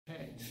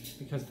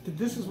Because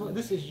this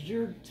is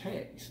your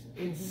text.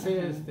 It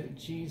says that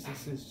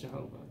Jesus is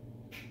Jehovah.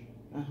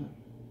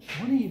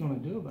 What are you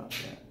going to do about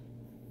that?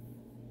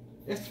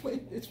 It's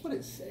what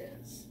it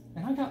says.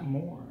 And I got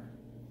more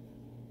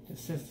that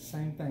says the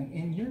same thing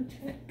in your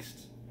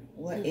text.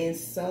 Well, in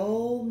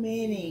so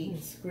many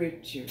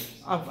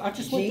scriptures, I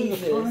just went through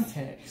the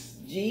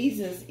context.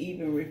 Jesus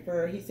even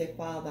referred, he said,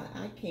 Father,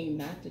 I came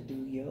not to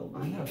do your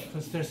will. I know,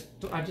 because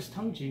I just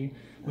told you,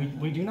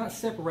 we do not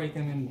separate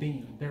them in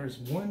being. There is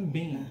one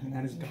being, and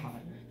that is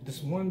God.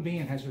 This one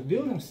being has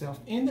revealed himself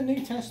in the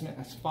New Testament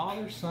as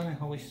Father, Son, and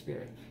Holy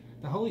Spirit.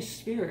 The Holy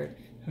Spirit,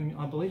 whom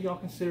I believe y'all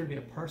consider to be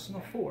a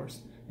personal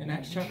force, in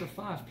Acts chapter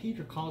 5,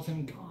 Peter calls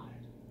him God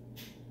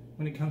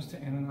when it comes to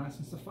Ananias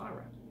and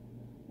Sapphira.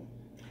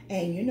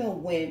 And you know,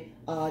 when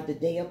the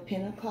day of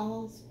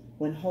Pentecost,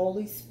 when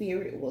Holy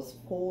Spirit was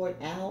poured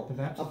out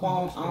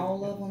upon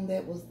all of them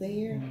that was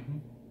there,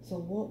 so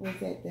what was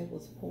that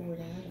was poured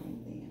out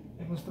on them?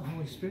 It was the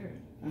Holy Spirit.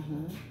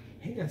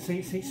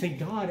 See,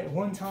 God at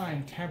one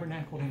time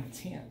tabernacled in a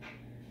tent.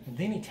 And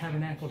then he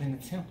tabernacled in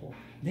the temple.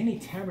 Then he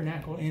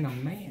tabernacled in a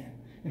man.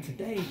 And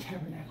today he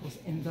tabernacles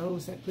in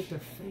those that put their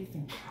faith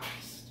in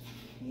Christ.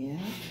 Yeah.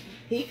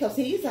 Because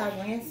he's our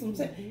ransom.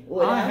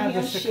 I have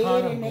the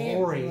Shekinah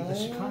glory. The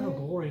Shekinah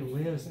glory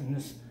lives in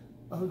this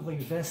ugly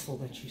vessel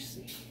that you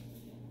see.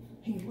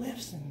 He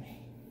lives in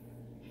me.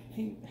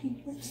 He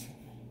lives in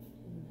me.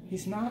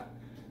 He's not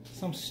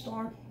some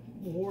Star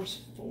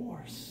Wars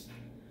force.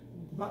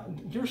 But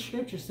your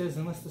scripture says,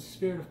 unless the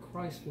Spirit of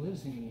Christ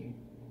lives in you,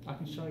 I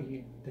can show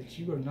you that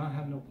you are not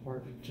have no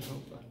part of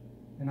Jehovah.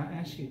 And I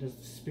ask you, does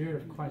the Spirit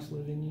of Christ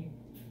live in you?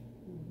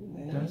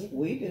 Well,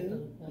 we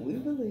do. We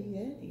believe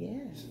that,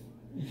 yes.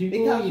 You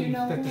because you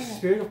know that the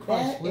Spirit of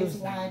Christ lives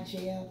in you. That is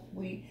why, Jeff,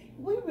 we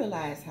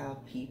realize how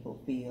people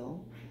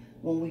feel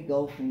when we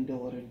go from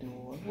door to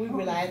door. We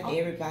realize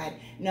everybody.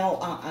 No,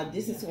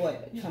 this is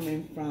what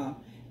coming from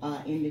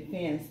in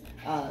defense.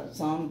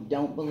 Some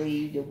don't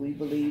believe that we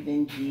believe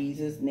in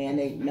Jesus. Now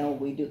they know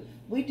we do.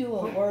 We do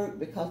a work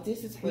because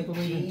this is what Jesus.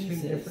 We believe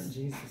in two different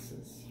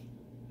Jesuses.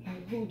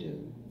 Who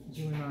do?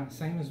 You and I,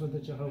 same as with the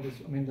Jehovah's.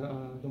 I mean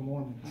the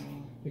Mormons,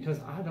 because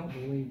I don't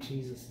believe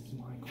Jesus is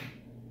Michael.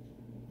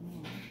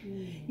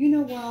 You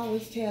know what I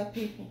always tell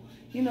people?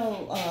 You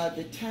know,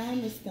 the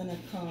time is going to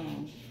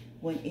come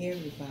when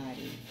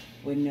everybody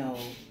will know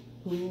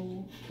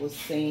who was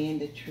saying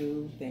the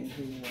truth and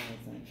who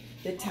wasn't.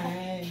 The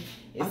time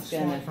is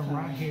going to come.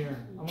 Right here.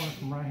 I want it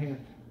from right here.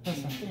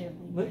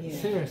 Listen,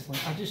 seriously,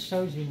 I just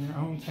showed you in your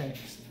own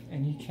text,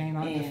 and you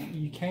cannot,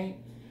 you can't.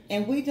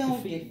 And we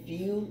don't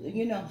diffuse,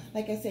 you know,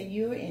 like I said,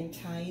 you're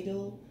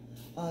entitled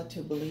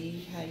to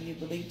believe how you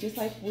believe, just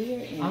like we're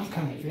entitled. I'm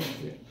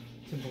convicted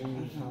to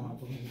believe how I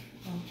believe.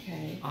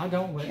 Okay. I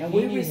don't let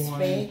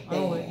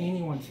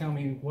anyone tell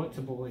me what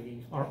to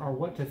believe or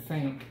what to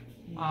think.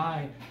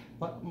 My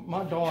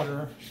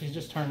daughter, she's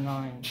just turned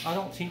 9. I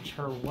don't teach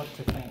her what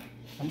to think.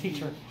 I teach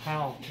her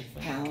how to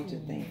think. How to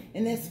think.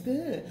 And that's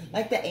good.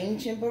 Like the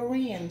ancient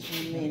Bereans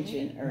you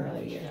mentioned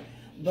earlier.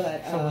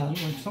 But so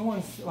when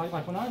someone's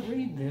like when I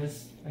read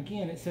this,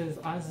 again it says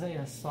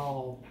Isaiah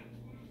saw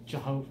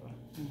Jehovah.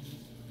 And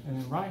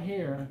then right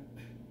here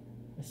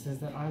it says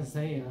that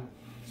Isaiah,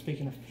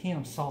 speaking of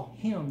him, saw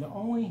him. The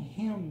only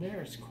him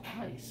there is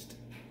Christ.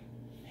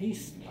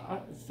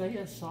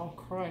 Isaiah saw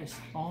Christ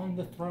on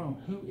the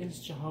throne. Who is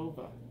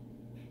Jehovah?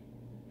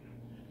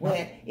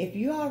 Well, if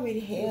you already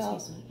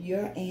have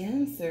your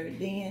answer,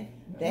 then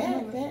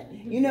that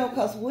you know,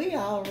 because we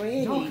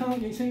already. Don't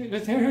come. You see,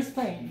 here's the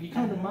thing. You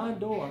come to my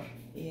door.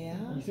 Yeah.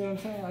 You see what I'm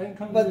saying? I didn't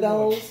come. But to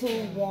your those door.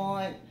 who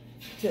want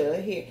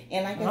to hear,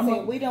 and like I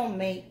said, we don't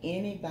make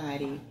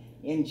anybody.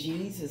 And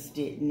Jesus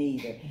didn't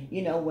either.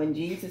 You know, when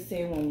Jesus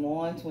said when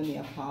the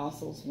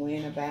apostles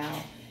went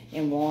about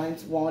and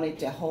ones wanted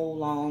to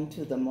hold on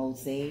to the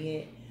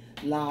Mosaic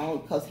law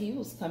because he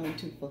was coming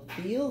to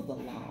fulfill the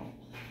law.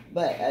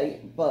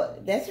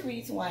 But that's the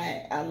reason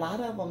why a lot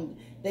of them,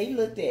 they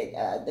looked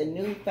at the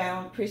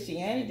newfound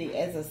Christianity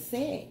as a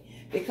sect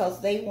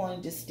because they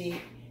wanted to stick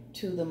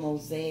to the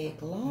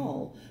Mosaic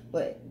law.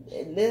 But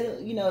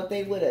you know, if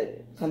they would have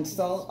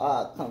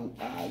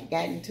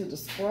gotten to the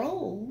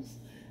scrolls,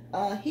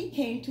 he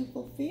came to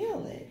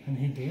fulfill it. And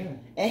he did.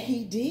 And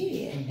he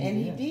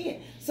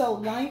did. So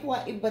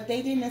likewise, but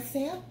they didn't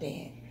accept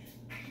that.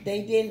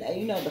 They didn't,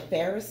 you know, the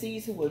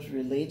Pharisees who was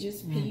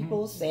religious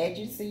people,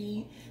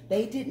 Sadducees,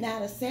 they did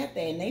not accept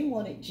that, and they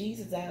wanted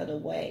Jesus out of the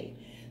way.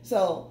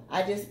 So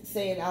I just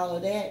said all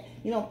of that.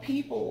 You know,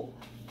 people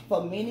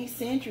for many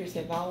centuries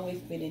have always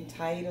been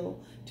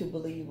entitled to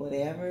believe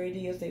whatever it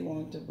is they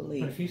want to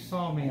believe. But if you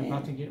saw me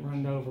about to get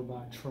run over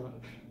by a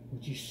truck,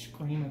 would you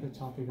scream at the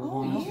top of your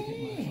lungs to get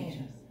my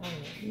attention?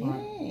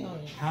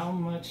 Right. How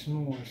much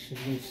more should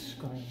we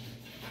scream?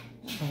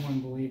 Someone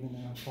believing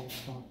in a false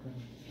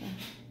doctrine.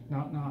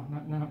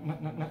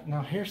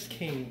 Now, here's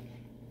key.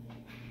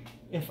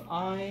 If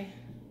I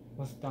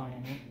was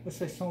dying, let's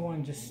say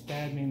someone just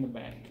stabbed me in the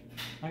back.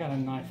 I got a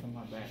knife in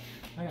my back.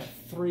 I got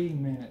 3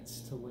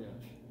 minutes to live.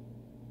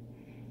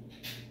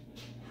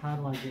 How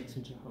do I get to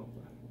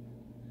Jehovah?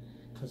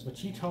 Because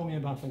what you told me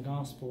about the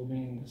gospel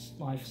being this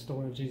life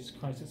story of Jesus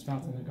Christ that's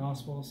found in the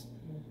Gospels,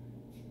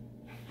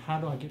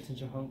 how do I get to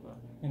Jehovah?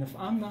 And if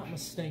I'm not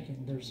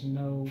mistaken, there's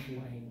no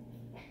way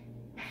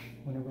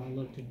whenever I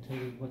looked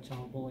into what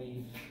y'all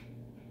believe.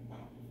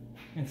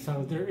 And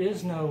so there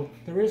is no,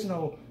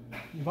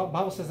 the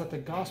Bible says that the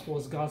gospel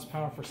is God's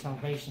power for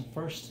salvation,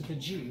 first to the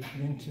Jew,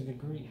 then to the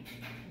Greek.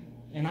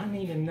 And I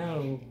need to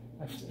know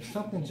if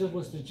something just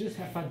was to just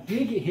have, if I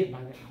did get hit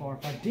by that car,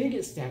 if I did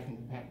get stabbed in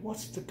the back,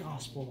 what's the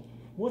gospel?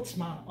 What's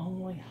my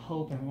only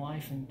hope in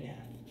life and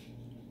death?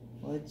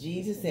 Well,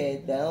 Jesus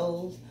said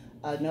those,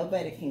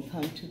 nobody can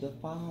come to the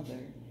Father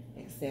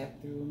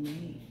except through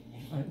me.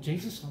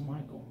 Jesus or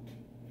Michael?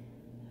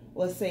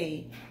 Well,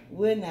 see,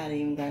 we're not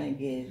even going to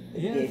get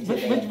to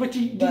that. But do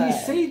you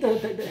see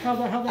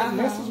how that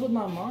messes with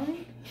my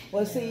mind?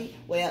 Well, see,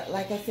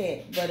 like I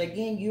said, but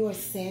again, you are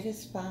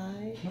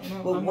satisfied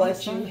with I'm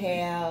what you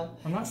have.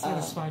 I'm not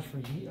satisfied for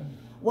you.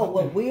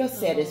 Well, we are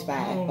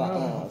satisfied for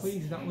us.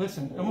 Please don't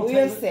listen. We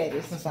are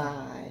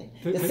satisfied.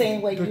 The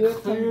same way you're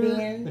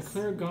convinced. The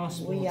clear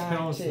gospel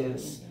tells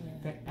us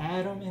that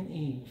Adam and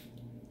Eve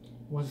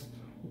was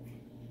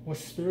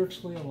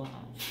spiritually alive.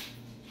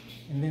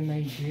 And then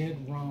they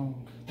did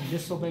wrong. They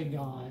disobeyed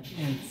God,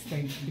 and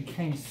they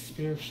became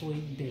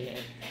spiritually dead.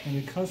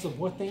 And because of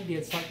what they did,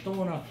 it's like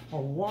throwing a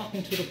rock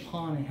into the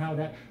pond, and how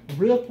that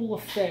ripple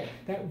effect,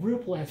 that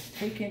ripple has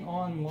taken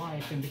on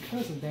life. And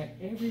because of that,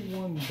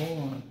 everyone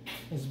born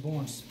is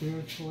born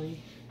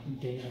spiritually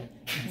dead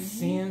in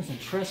sins and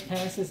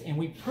trespasses. And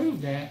we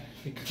prove that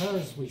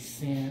because we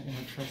sin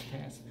and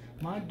trespass.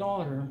 My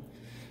daughter,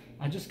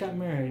 I just got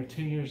married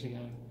 2 years ago.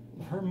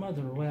 Her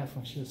mother left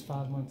when she was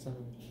 5 months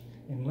old,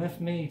 and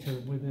left me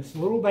with this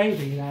little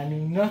baby that I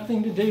knew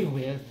nothing to do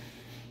with.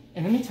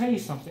 And let me tell you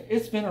something,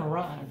 it's been a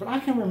ride. But I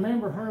can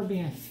remember her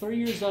being 3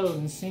 years old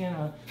and seeing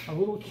a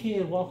little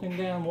kid walking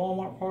down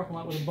Walmart parking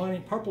lot with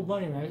a purple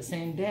bunny rabbit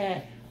saying,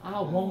 "Dad,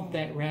 I want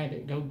that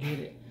rabbit, go get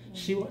it."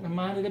 She wouldn't have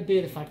minded a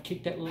bit if I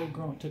kicked that little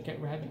girl and took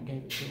that rabbit and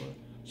gave it to her.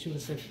 She would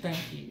have said,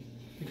 "Thank you."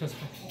 Because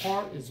her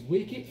heart is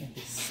wicked and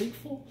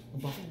deceitful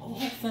above all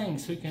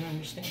things. Who can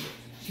understand it?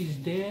 She's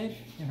dead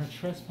in her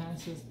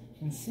trespasses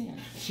and sin.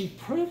 She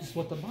proves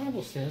what the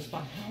Bible says by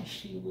how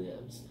she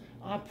lives.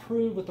 I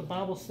prove what the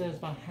Bible says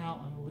by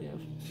how I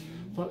live.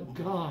 But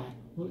God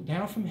looked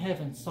down from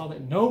heaven, saw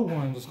that no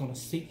one was going to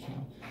seek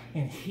him,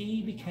 and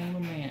he became a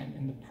man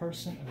in the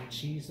person of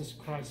Jesus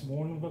Christ,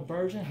 born of a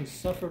virgin, who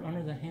suffered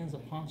under the hands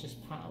of Pontius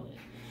Pilate.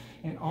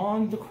 And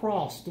on the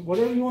cross,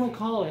 whatever you want to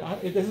call it,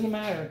 it doesn't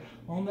matter,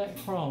 on that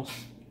cross,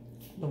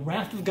 the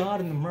wrath of God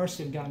and the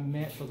mercy of God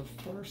met for the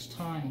first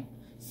time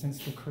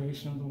since the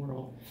creation of the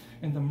world.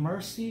 And the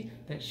mercy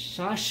that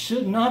I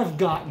should not have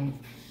gotten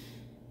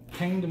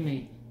came to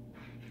me.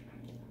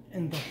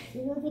 And the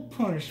horrible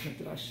punishment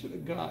that I should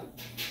have got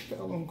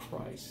fell on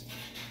Christ.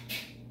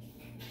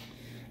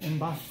 And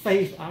by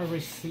faith, I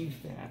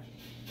received that.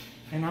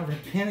 And I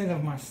repented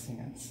of my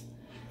sins.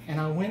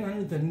 And I went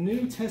under the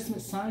New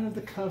Testament sign of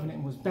the covenant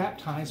and was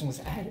baptized and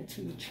was added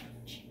to the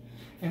church.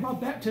 And my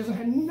baptism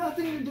had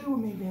nothing to do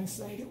with me being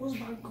saved. It was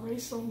by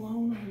grace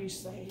alone are you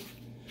saved.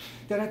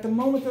 That at the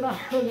moment that I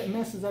heard that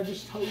message I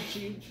just told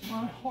you,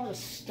 my heart of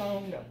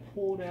stone got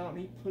pulled out and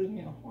he put in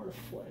me a heart of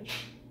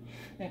flesh.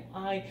 And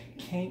I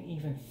can't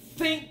even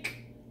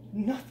think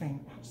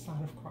nothing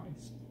outside of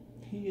Christ.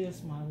 He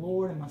is my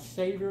Lord and my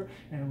Savior.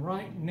 And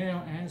right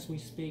now, as we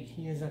speak,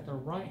 he is at the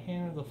right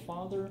hand of the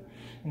Father.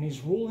 And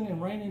he's ruling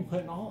and reigning,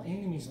 putting all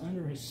enemies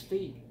under his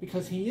feet.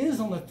 Because he is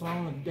on the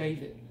throne of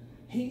David.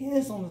 He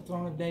is on the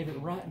throne of David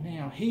right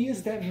now. He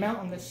is that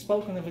mountain that's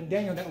spoken of in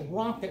Daniel, that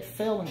rock that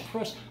fell and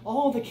crushed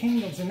all the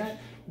kingdoms, and that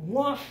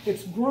rock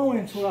that's growing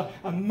into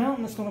a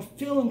mountain that's going to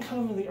fill and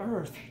cover the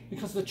earth.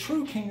 Because the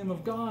true kingdom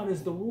of God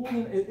is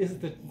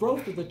the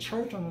growth of the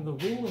church under the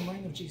rule and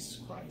reign of Jesus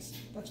Christ.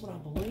 That's what I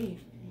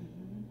believe.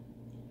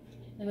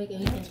 And we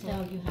can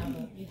tell you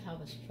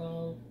have a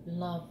strong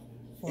love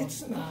for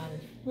God.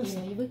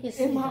 Listen,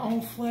 in my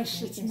own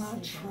flesh, it's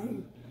not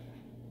true.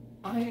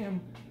 I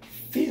am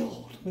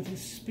filled with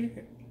his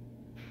Spirit.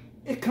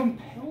 It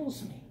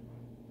compels me.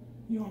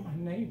 You are my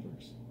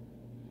neighbors.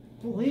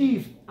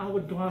 Believe I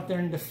would go out there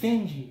and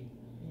defend you.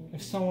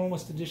 If someone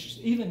was to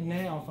even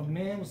now, if a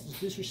man was to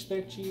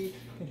disrespect you,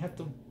 they'd have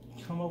to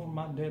come over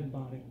my dead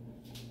body.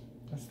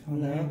 That's the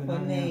kind of man that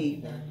I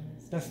am.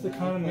 That's the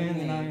kind of man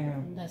that I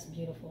am. That's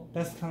beautiful.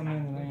 That's the kind of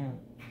man that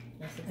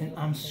I am. And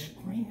I'm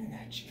screaming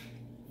at you.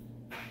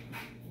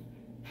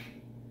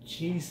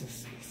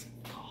 Jesus is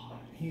God.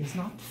 He is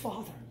not the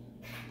Father.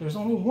 There's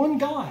only one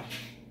God.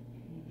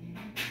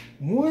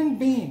 One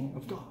being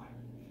of God.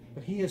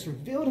 But he has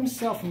revealed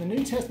himself in the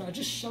New Testament. I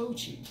just showed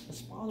you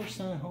as Father,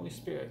 Son, and Holy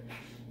Spirit.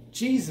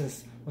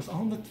 Jesus was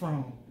on the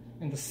throne,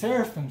 and the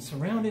seraphim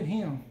surrounded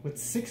him with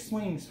 6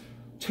 wings,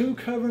 2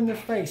 covering their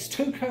face,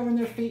 2 covering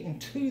their feet,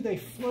 and 2 they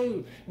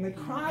flew. And they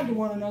cried to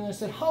one another and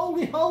said,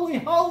 "Holy, holy,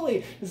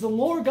 holy is the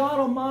Lord God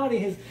Almighty.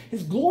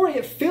 His glory,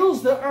 it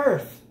fills the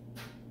earth."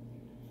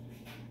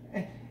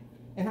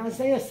 And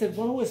Isaiah said,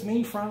 "Woe is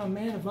me, for I am a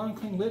man of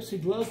unclean lips who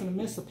dwells in the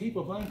midst of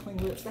people of unclean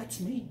lips." That's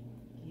me.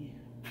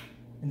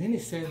 And then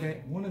it said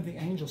that one of the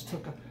angels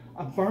took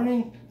a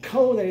burning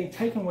coal that he'd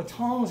taken with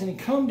tongs, and he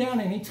come down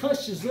and he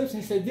touched his lips,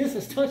 and he said, "This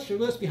has touched your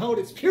lips. Behold,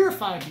 it's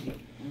purified you."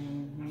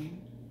 Mm-hmm.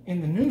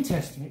 In the New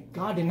Testament,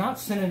 God did not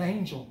send an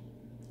angel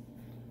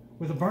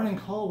with a burning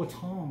coal with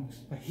tongs,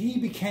 but he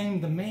became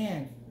the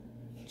man,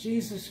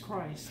 Jesus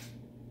Christ,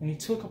 and he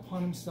took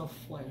upon himself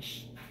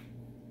flesh.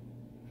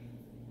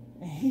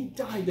 And he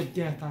died the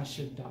death I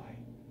should die.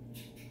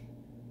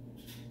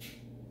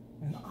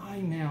 And I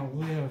now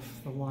live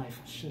the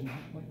life I should not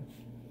live.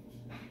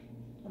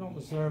 I don't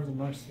deserve the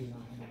mercy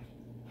I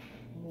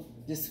have.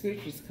 The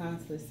scriptures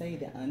constantly say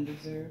the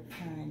undeserved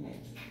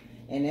kindness.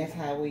 And that's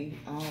how we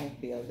all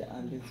feel, the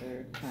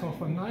undeserved kindness. So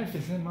if a knife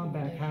is in my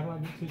back, how do I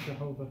get to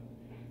Jehovah?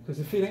 Because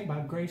if it ain't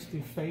by grace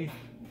through faith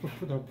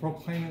for the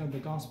proclaiming of the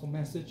gospel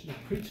message, you're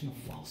preaching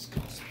a false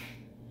gospel.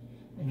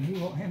 And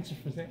you will answer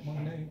for that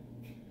one day.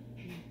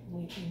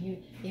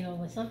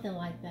 When something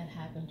like that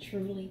happens,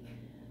 truly,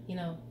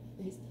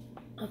 these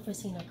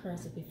unforeseen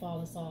occurrences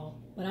befall us all.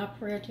 But our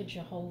prayer to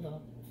Jehovah,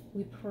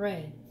 we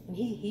pray, and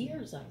he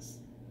hears us.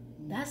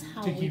 That's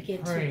how we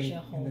get to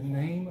Jehovah. In the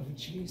name of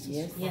Jesus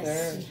Christ.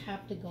 Yes, we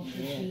have to go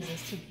through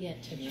Jesus to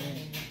get to Jehovah.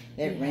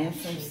 That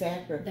ransom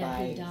sacrifice.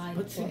 That he died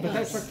but for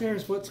that's right there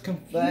is what's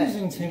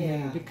confusing to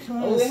me,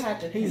 because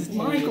he's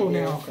Michael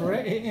now,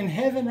 correct? In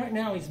heaven right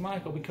now, he's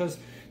Michael, because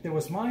there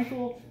was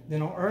Michael,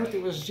 then on earth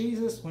it was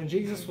Jesus. When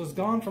Jesus was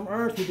gone from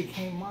earth, he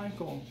became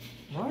Michael,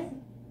 right?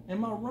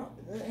 Am I right?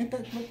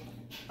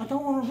 I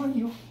don't want to run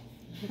you.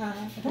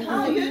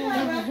 No, you're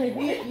not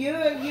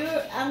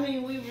right. I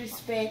mean, we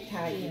respect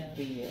how you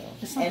feel.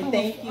 And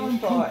thank you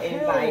for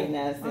inviting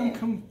us. I'm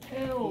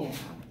compelled. Yeah.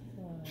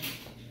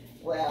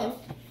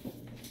 Well,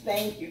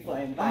 thank you for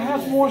inviting us. I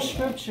have more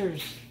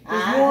scriptures.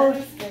 There's more.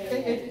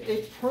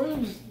 It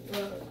proves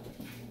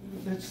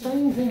there's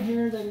things in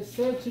here that it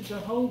said to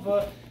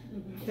Jehovah,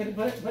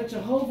 but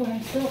Jehovah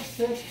himself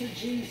says to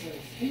Jesus.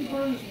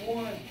 Hebrews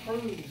 1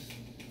 proves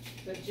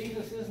that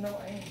Jesus is no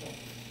angel.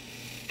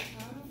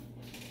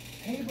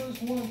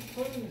 Hebrews 1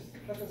 proves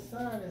that the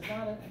Son is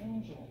not an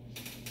angel.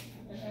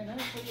 And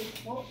actually it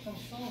quotes from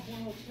Psalm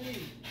 102,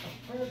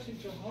 a prayer to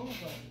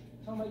Jehovah,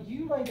 talking about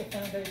you laid the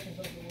foundations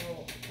of the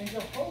world. And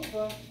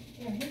Jehovah,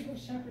 in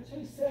Hebrews chapter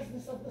 2, says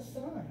this of the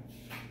Son.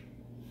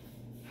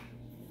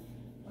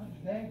 I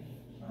beg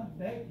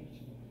you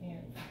to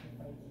repent of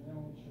the faith of the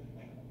only true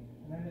God.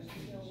 And that is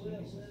through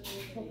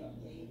Jesus.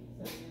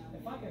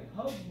 If I could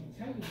hug you and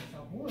tell you this, I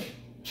would.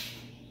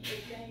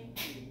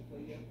 Thank you for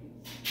your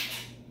peace.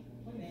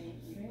 Thank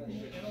you for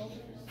your elders.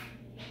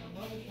 I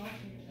love it talking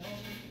to your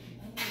elders.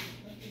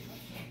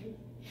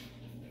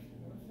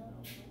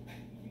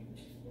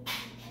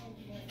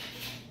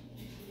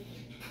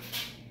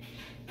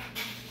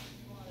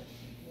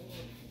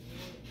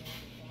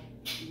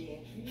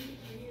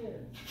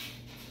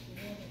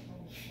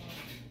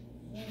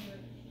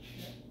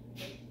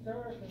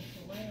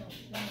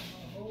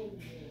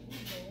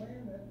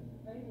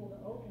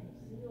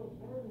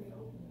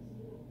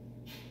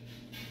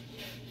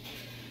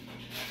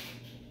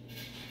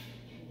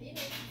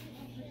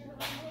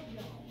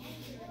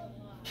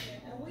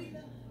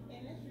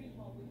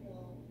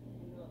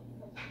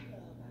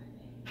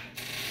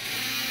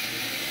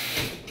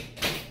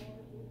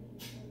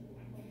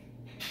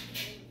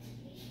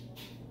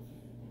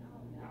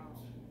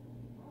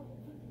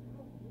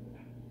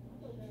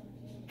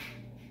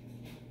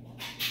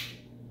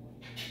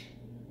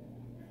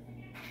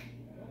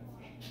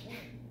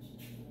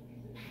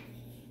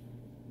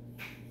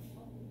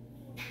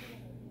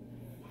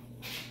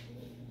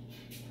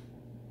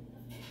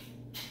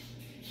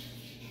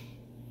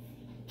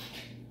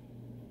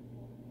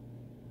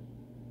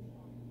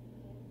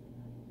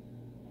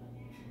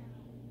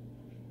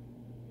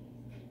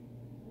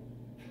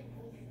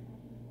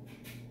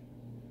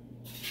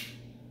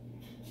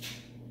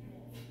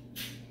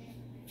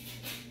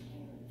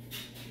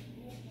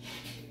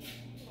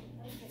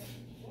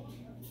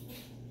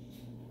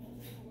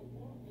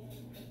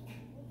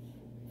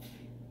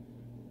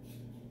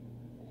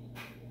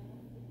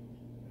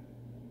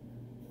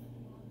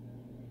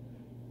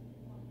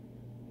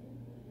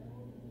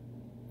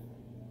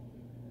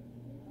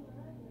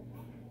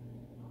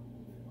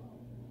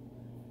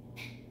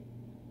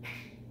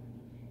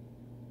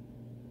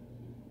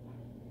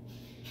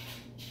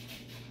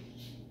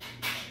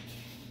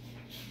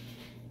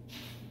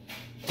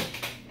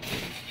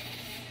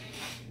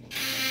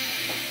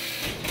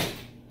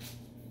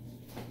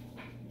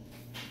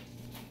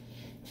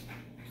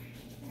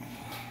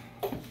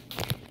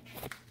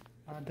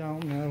 I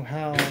don't know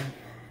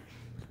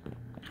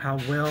how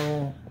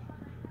well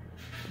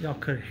y'all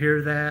could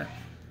hear that.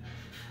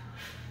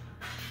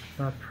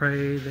 But I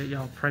pray that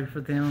y'all pray for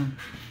them.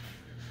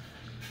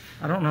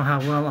 I don't know how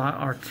well I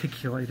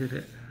articulated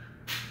it.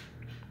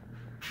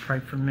 Pray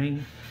for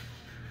me.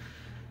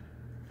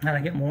 And I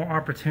get more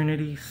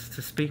opportunities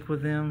to speak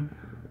with them,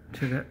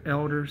 to the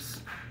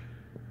elders,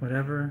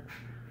 whatever.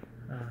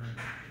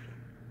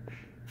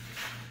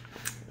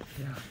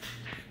 Yeah.